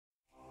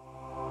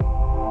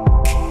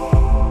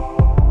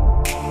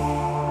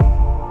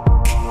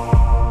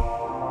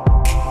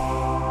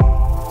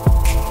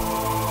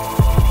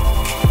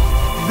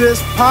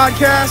This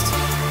podcast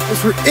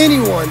is for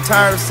anyone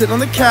tired of sitting on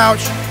the couch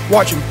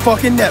watching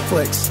fucking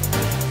Netflix.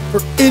 For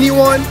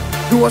anyone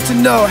who wants to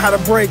know how to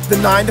break the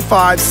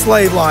 9-to-5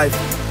 slave life.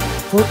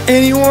 For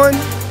anyone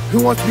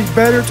who wants to be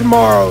better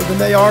tomorrow than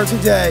they are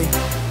today.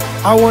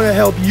 I want to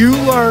help you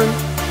learn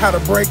how to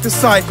break the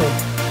cycle.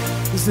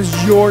 This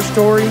is your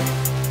story,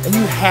 and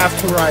you have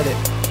to write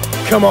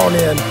it. Come on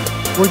in.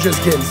 We're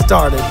just getting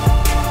started.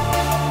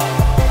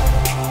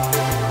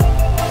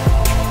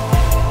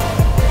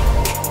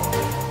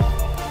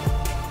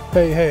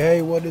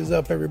 Hey, what is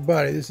up,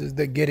 everybody? This is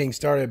the Getting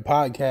Started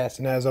podcast,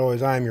 and as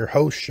always, I am your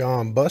host,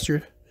 Sean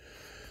Buster.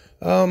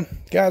 Guys,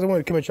 I wanted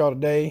to come at y'all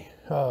today,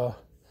 talk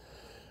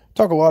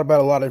a lot about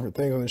a lot of different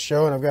things on the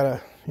show, and I've got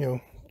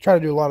to, try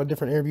to do a lot of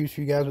different interviews for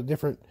you guys with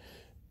different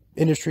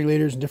industry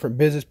leaders and different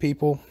business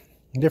people,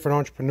 and different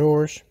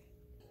entrepreneurs.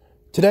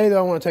 Today, though,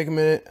 I want to take a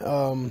minute.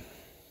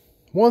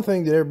 One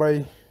thing that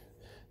everybody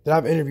that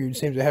I've interviewed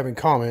seems to have in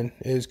common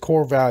is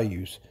core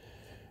values.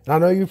 And I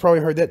know you've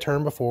probably heard that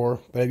term before,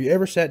 but have you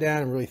ever sat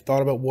down and really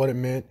thought about what it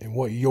meant and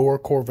what your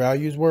core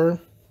values were?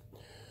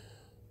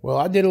 Well,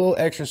 I did a little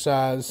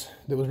exercise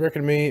that was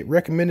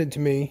recommended to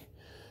me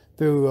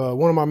through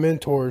one of my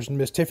mentors,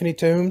 Miss Tiffany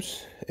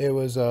Toombs. It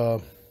was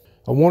a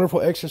wonderful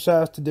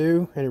exercise to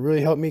do, and it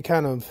really helped me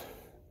kind of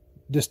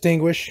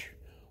distinguish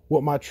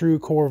what my true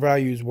core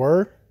values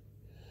were.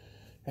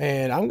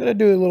 And I'm going to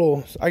do a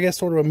little,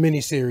 sort of a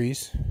mini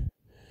series.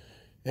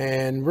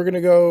 And we're going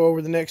to go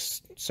over the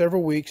next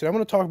several weeks, and I'm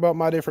going to talk about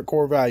my different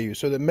core values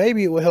so that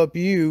maybe it will help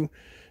you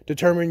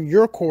determine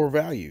your core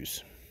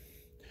values.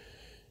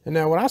 And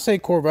now when I say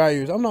core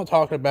values, I'm not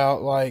talking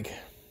about I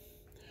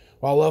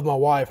love my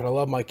wife and I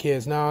love my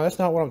kids. No, that's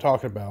not what I'm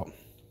talking about.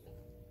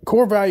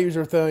 Core values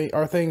are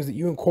things that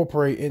you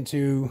incorporate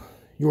into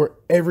your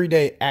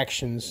everyday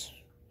actions,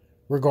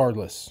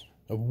 regardless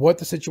of what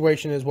the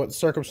situation is, what the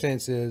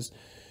circumstance is.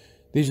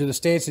 These are the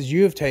stances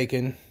you have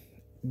taken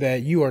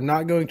that you are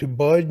not going to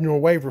budge nor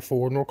waver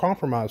for nor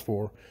compromise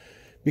for,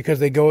 because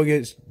they go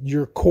against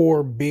your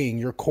core being,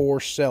 your core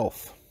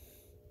self.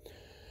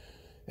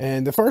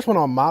 And the first one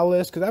on my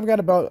list, because I've got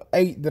about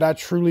 8 that I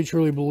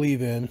truly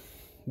believe in.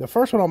 The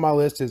first one on my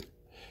list is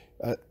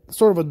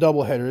sort of a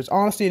double header. It's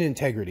honesty and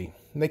integrity.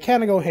 And they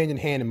kind of go hand in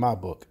hand in my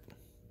book.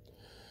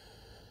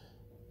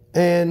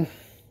 And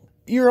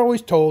you're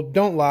always told,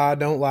 don't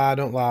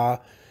lie.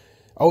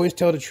 Always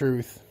tell the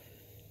truth.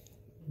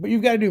 But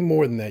you've got to do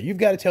more than that. You've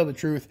got to tell the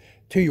truth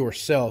to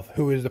yourself,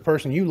 who is the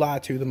person you lie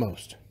to the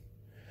most.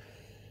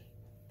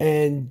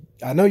 And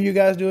I know you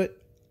guys do it.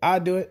 I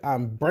do it.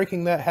 I'm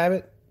breaking that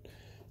habit.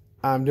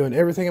 I'm doing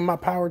everything in my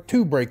power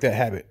to break that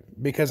habit,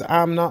 because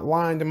I'm not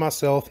lying to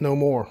myself no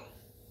more.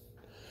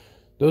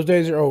 Those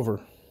days are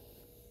over.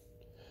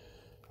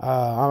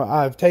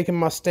 I've taken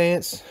my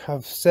stance.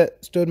 I've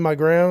stood my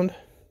ground.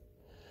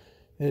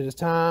 And it is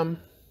time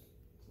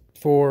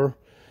for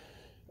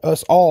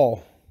us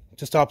all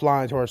to stop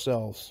lying to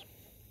ourselves.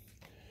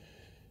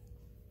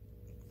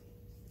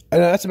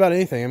 And that's about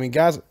anything. I mean,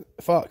 guys,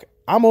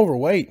 I'm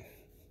overweight.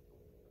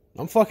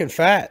 I'm fucking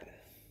fat.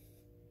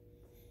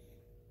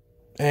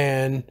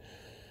 And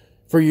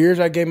for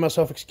years I gave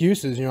myself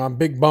excuses. I'm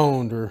big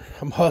boned, or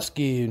I'm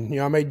husky, and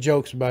I made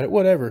jokes about it.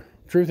 Whatever.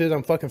 Truth is,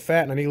 I'm fucking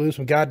fat and I need to lose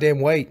some goddamn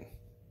weight.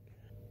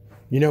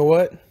 You know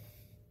what?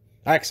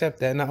 I accept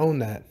that and I own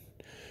that.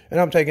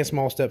 And I'm taking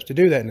small steps to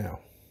do that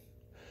now.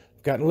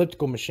 I've got an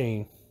elliptical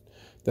machine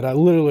that I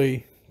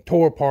literally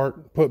tore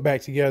apart, put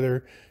back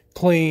together,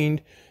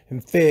 cleaned,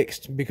 and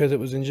fixed because it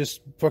was in just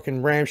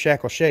fucking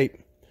ramshackle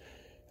shape.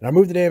 And I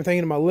moved the damn thing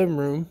into my living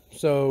room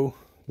so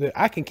that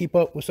I can keep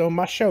up with some of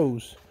my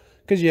shows.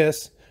 Because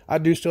yes, I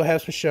do still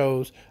have some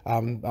shows.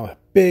 I'm a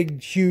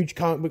big, huge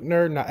comic book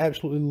nerd, and I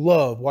absolutely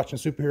love watching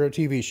superhero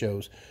TV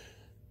shows.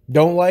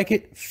 Don't like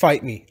it?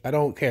 Fight me. I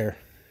don't care.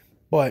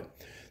 But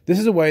this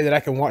is a way that I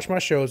can watch my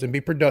shows and be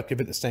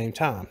productive at the same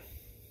time.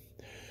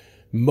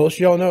 Most of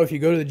y'all know if you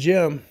go to the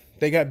gym,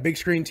 they got big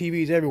screen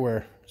TVs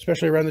everywhere,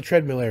 especially around the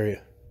treadmill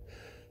area.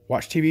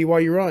 Watch TV while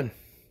you run.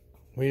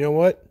 Well, you know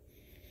what?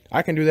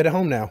 I can do that at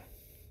home now.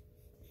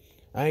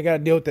 I ain't got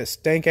to deal with that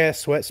stank-ass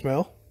sweat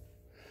smell.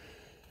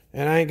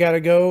 And I ain't got to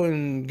go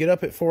and get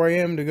up at 4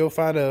 a.m. to go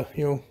find a,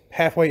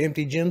 halfway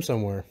empty gym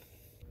somewhere.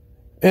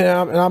 And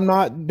I'm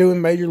not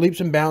doing major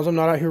leaps and bounds. I'm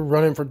not out here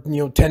running for,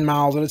 10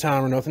 miles at a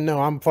time or nothing.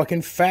 No, I'm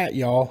fucking fat,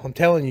 y'all. I'm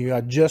telling you, I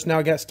just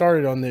now got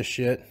started on this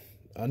shit.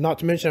 Not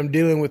to mention I'm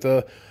dealing with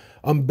a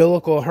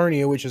umbilical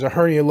hernia, which is a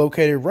hernia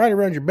located right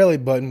around your belly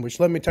button, which,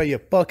 let me tell you,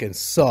 fucking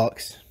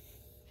sucks.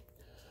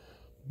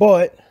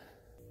 But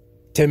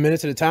 10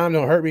 minutes at a time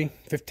don't hurt me.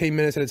 15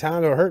 minutes at a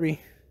time don't hurt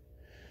me.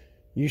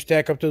 You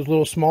stack up those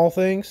little small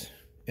things,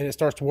 and it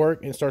starts to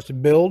work, and it starts to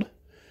build.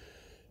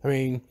 I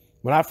mean,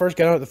 when I first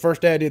got on it, the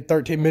first day I did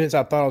 13 minutes,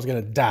 I thought I was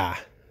going to die.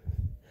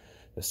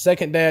 The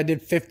second day I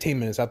did 15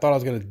 minutes, I thought I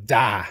was going to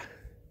die.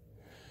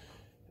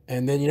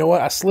 And then, you know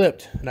what? I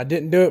slipped, and I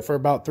didn't do it for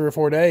about 3 or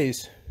 4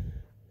 days.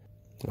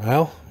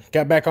 Well,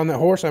 got back on that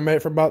horse, and I made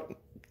it for about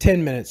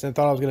 10 minutes, and I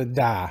thought I was going to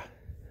die.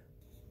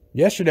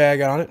 Yesterday, I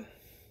got on it.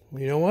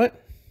 Well, you know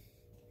what?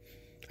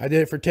 I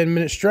did it for 10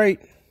 minutes straight.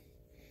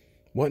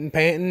 Wasn't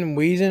panting and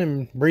wheezing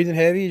and breathing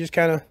heavy. Just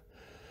kind of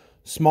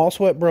small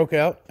sweat broke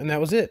out, and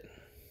that was it.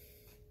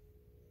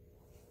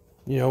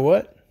 You know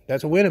what?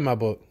 That's a win in my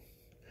book.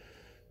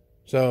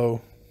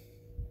 So,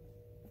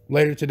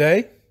 later today,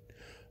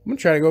 I'm going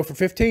to try to go for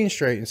 15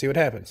 straight and see what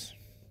happens.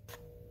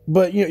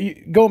 But,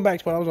 going back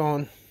to what I was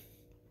on,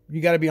 you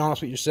got to be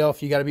honest with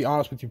yourself. You got to be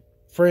honest with your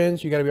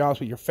friends. You got to be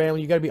honest with your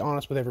family. You got to be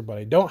honest with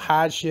everybody. Don't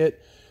hide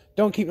shit.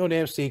 Don't keep no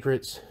damn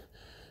secrets.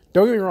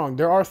 Don't get me wrong.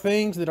 There are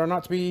things that are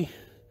not to be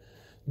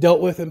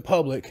dealt with in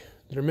public,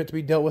 that are meant to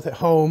be dealt with at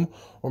home,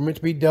 or meant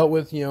to be dealt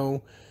with,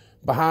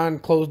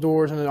 behind closed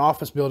doors in an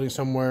office building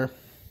somewhere,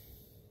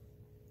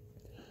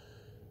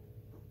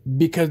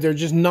 because they're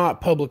just not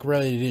public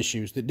related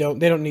issues they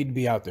don't need to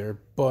be out there.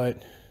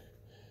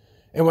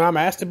 And when I'm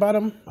asked about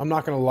them, I'm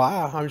not going to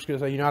lie. I'm just going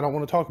to say, I don't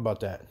want to talk about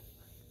that.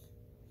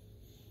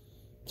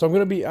 So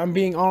I'm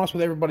being honest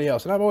with everybody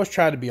else. And I've always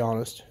tried to be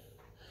honest.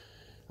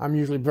 I'm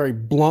usually very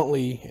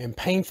bluntly and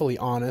painfully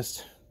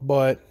honest,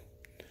 but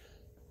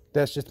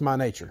that's just my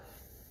nature.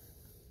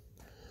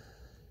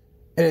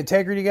 And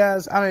integrity,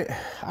 guys,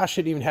 I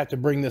shouldn't even have to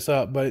bring this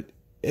up, but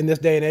in this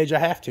day and age, I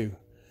have to.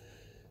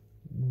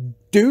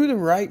 Do the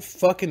right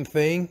fucking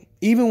thing,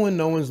 even when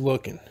no one's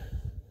looking.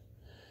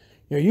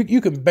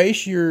 You can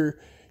base your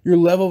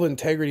level of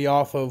integrity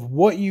off of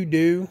what you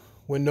do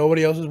when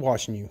nobody else is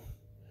watching you,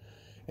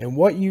 and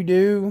what you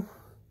do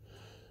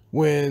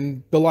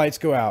when the lights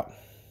go out.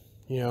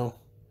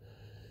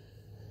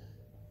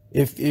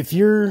 If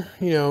you're,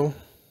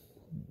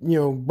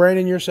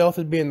 branding yourself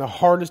as being the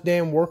hardest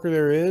damn worker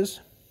there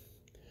is,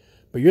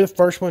 but you're the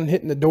first one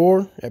hitting the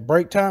door at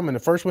break time and the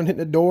first one hitting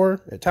the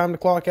door at time to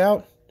clock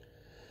out,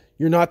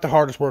 you're not the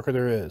hardest worker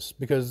there is.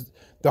 Because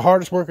the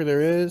hardest worker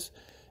there is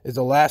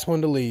the last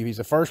one to leave. He's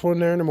the first one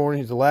there in the morning.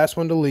 He's the last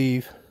one to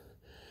leave.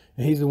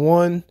 And he's the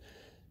one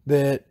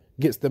that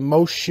gets the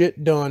most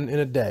shit done in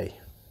a day.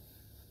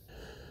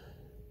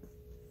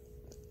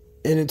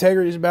 And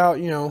integrity is about,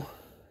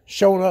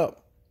 showing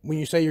up when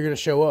you say you're going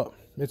to show up.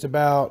 It's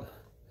about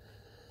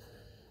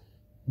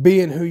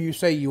being who you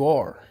say you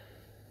are.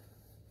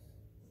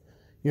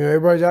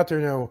 Everybody's out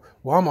there,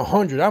 well, I'm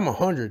 100. I'm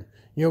 100.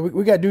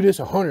 We got to do this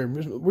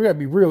 100. We got to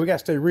be real. We got to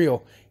stay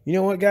real. You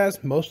know what,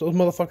 guys? Most of those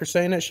motherfuckers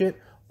saying that shit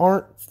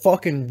aren't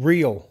fucking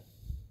real.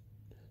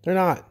 They're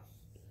not.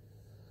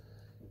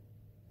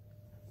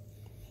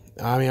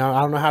 I mean,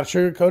 I don't know how to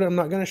sugarcoat it. I'm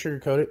not going to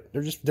sugarcoat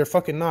it. They're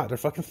fucking not. They're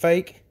fucking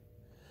fake.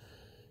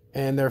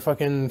 And they're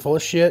fucking full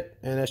of shit.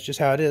 And that's just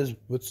how it is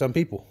with some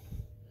people.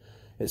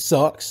 It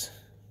sucks.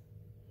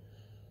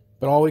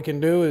 But all we can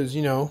do is,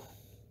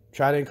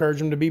 try to encourage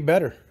them to be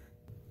better.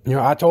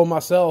 I told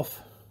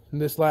myself in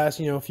this last,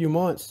 few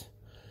months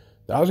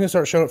that I was going to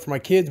start showing up for my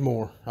kids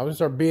more. I was going to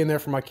start being there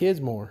for my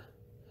kids more.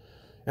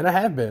 And I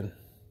have been.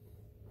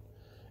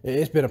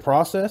 It's been a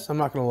process. I'm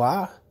not going to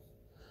lie.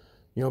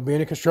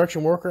 Being a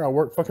construction worker, I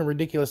work fucking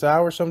ridiculous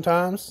hours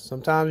sometimes.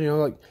 Sometimes,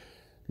 like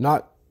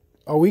not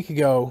a week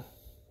ago,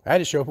 I had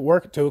to show up at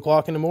work at 2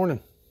 o'clock in the morning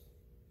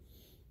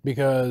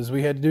because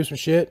we had to do some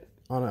shit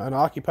on an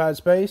occupied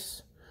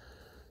space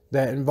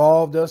that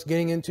involved us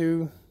getting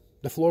into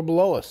the floor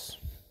below us.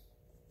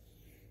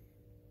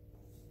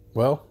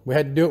 Well, we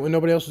had to do it when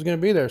nobody else was going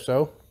to be there,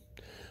 so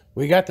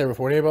we got there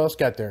before anybody else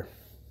got there.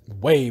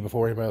 Way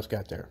before anybody else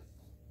got there.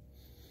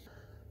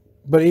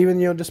 But even,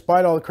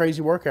 despite all the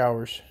crazy work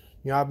hours,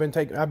 I've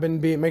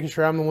been making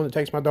sure I'm the one that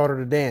takes my daughter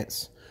to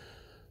dance.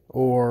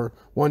 Or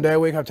one day a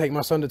week, I'll take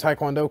my son to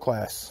Taekwondo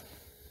class.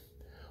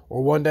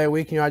 Or one day a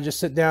week, I just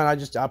sit down,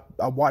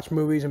 I watch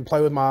movies and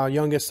play with my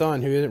youngest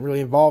son, who isn't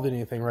really involved in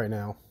anything right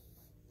now.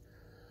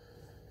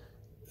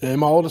 And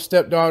my oldest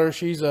stepdaughter,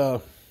 she's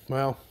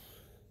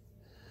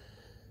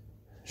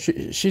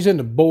she's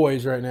into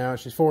boys right now.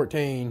 She's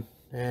 14,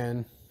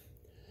 and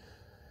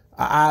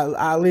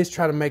I at least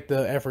try to make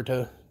the effort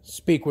to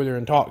speak with her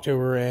and talk to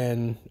her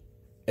and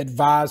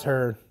advise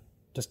her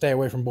to stay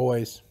away from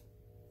boys.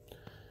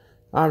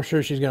 I'm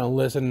sure she's going to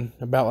listen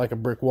about like a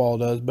brick wall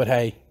does, but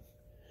hey,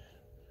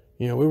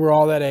 we were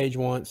all that age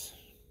once.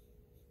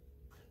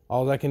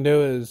 All I can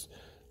do is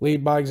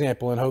lead by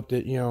example and hope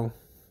that,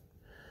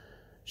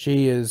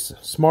 she is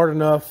smart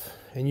enough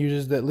and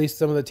uses at least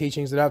some of the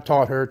teachings that I've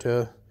taught her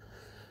to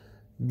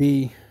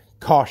be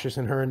cautious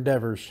in her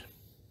endeavors.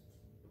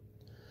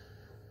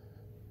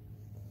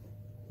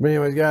 But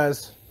anyways,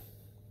 guys,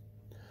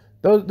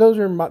 that's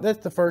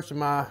the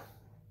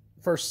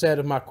first set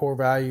of my core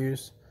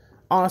values.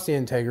 Honesty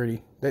and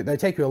integrity. They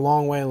take you a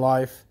long way in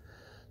life.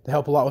 They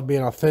help a lot with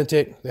being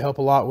authentic. They help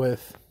a lot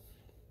with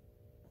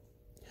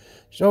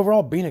just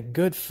overall being a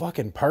good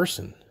fucking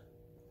person.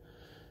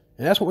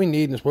 And that's what we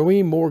need in this world. We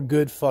need more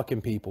good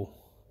fucking people.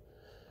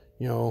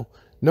 No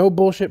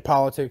bullshit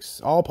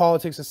politics. All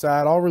politics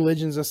aside, all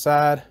religions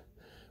aside,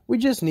 we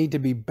just need to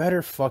be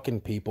better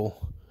fucking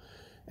people.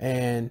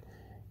 And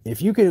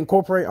if you can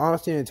incorporate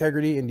honesty and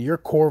integrity into your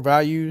core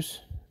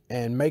values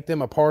and make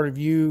them a part of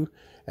you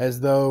as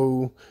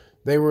though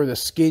they were the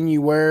skin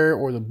you wear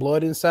or the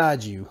blood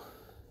inside you,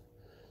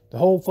 the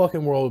whole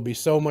fucking world would be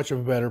so much of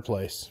a better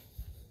place.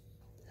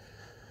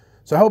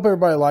 So I hope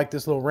everybody liked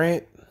this little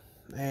rant,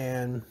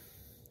 and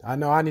I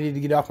know I needed to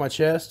get off my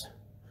chest.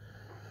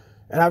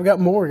 And I've got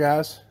more,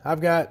 guys.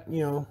 I've got,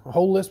 a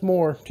whole list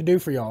more to do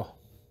for y'all.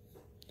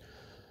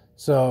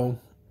 So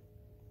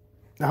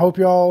I hope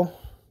y'all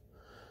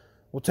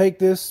will take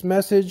this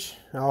message.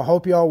 I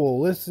hope y'all will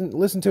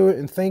listen to it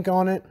and think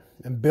on it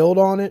and build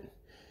on it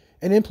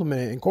and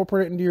implement it,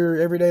 incorporate it into your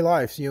everyday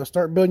life. So,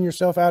 start building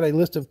yourself out a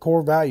list of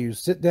core values.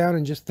 Sit down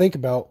and just think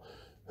about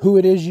who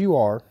it is you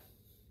are,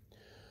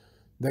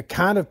 the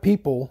kind of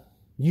people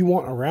you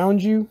want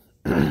around you,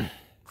 and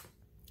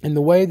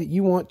the way that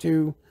you want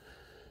to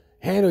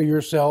handle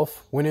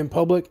yourself when in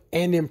public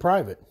and in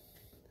private.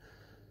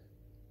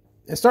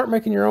 And start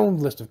making your own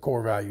list of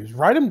core values.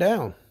 Write them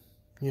down.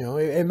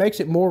 It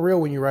makes it more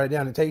real when you write it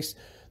down. It takes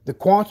the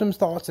quantum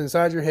thoughts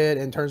inside your head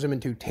and turns them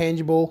into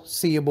tangible,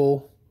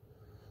 seeable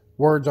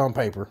words on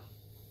paper.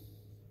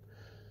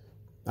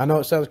 I know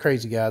it sounds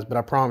crazy, guys, but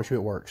I promise you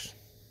it works.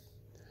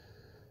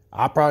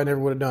 I probably never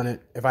would have done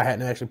it if I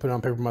hadn't actually put it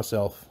on paper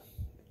myself.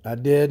 I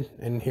did,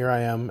 and here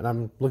I am, and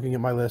I'm looking at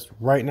my list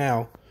right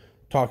now,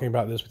 talking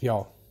about this with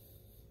y'all.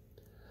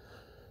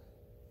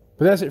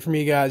 But that's it for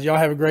me, guys. Y'all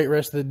have a great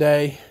rest of the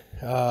day.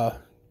 Go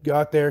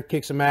out there,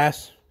 kick some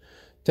ass,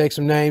 take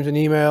some names and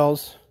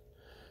emails,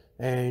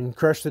 and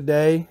crush the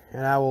day.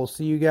 And I will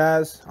see you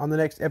guys on the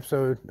next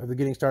episode of the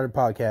Getting Started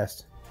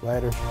podcast.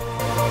 Later.